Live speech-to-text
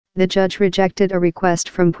the judge rejected a request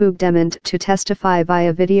from Puigdemont to testify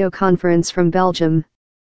via video conference from Belgium.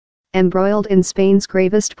 Embroiled in Spain's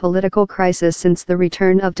gravest political crisis since the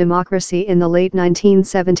return of democracy in the late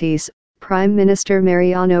 1970s, Prime Minister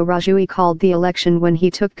Mariano Rajoy called the election when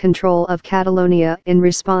he took control of Catalonia in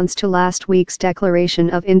response to last week's declaration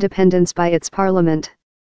of independence by its parliament.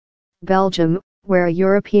 Belgium, where a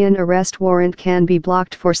European arrest warrant can be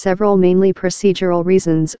blocked for several mainly procedural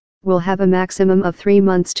reasons, will have a maximum of 3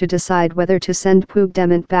 months to decide whether to send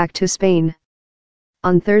Puigdemont back to Spain.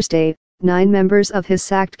 On Thursday, 9 members of his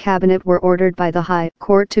sacked cabinet were ordered by the High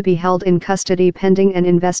Court to be held in custody pending an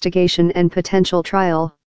investigation and potential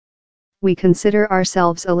trial. "We consider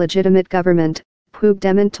ourselves a legitimate government,"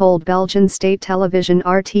 Puigdemont told Belgian state television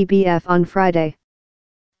RTBF on Friday.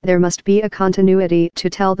 "There must be a continuity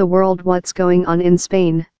to tell the world what's going on in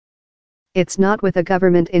Spain. It's not with a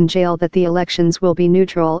government in jail that the elections will be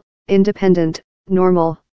neutral, independent,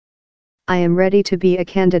 normal. I am ready to be a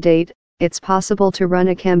candidate. It's possible to run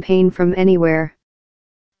a campaign from anywhere."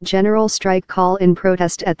 General strike call in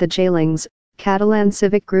protest at the jailings. Catalan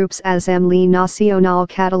civic groups Assemblea Nacional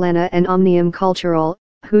Catalana and Òmnium Cultural,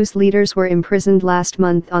 whose leaders were imprisoned last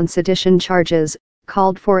month on sedition charges,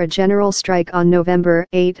 called for a general strike on November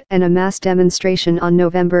 8 and a mass demonstration on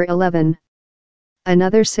November 11.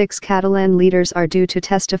 Another 6 Catalan leaders are due to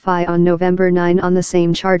testify on November 9 on the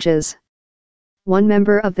same charges. One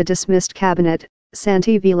member of the dismissed cabinet,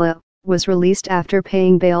 Santi Vila, was released after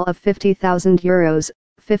paying bail of €50,000,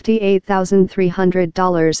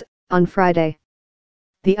 $58,300, on Friday.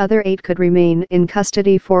 The other 8 could remain in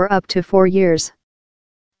custody for up to 4 years.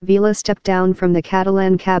 Vila stepped down from the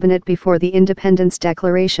Catalan cabinet before the independence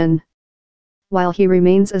declaration. While he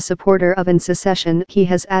remains a supporter of secession, he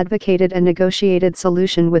has advocated a negotiated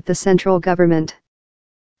solution with the central government.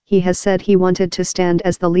 He has said he wanted to stand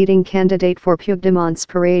as the leading candidate for Puigdemont's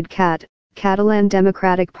Parade CAT, Catalan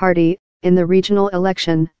Democratic Party, in the regional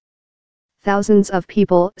election. Thousands of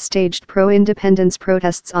people staged pro-independence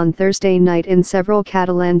protests on Thursday night in several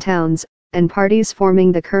Catalan towns, and parties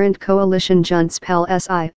forming the current coalition Junts pel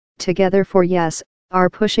Sí, Together for Yes, are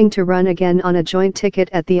pushing to run again on a joint ticket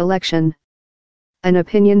at the election. An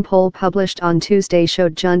opinion poll published on Tuesday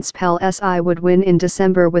showed Junts pel Sí would win in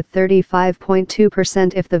December with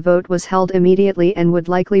 35.2% if the vote was held immediately and would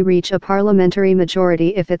likely reach a parliamentary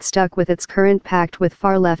majority if it stuck with its current pact with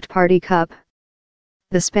far-left party CUP.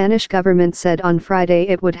 The Spanish government said on Friday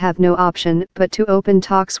it would have no option but to open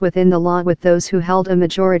talks within the law with those who held a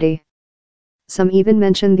majority. Some even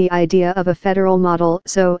mention the idea of a federal model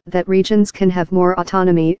so that regions can have more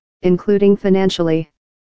autonomy, including financially.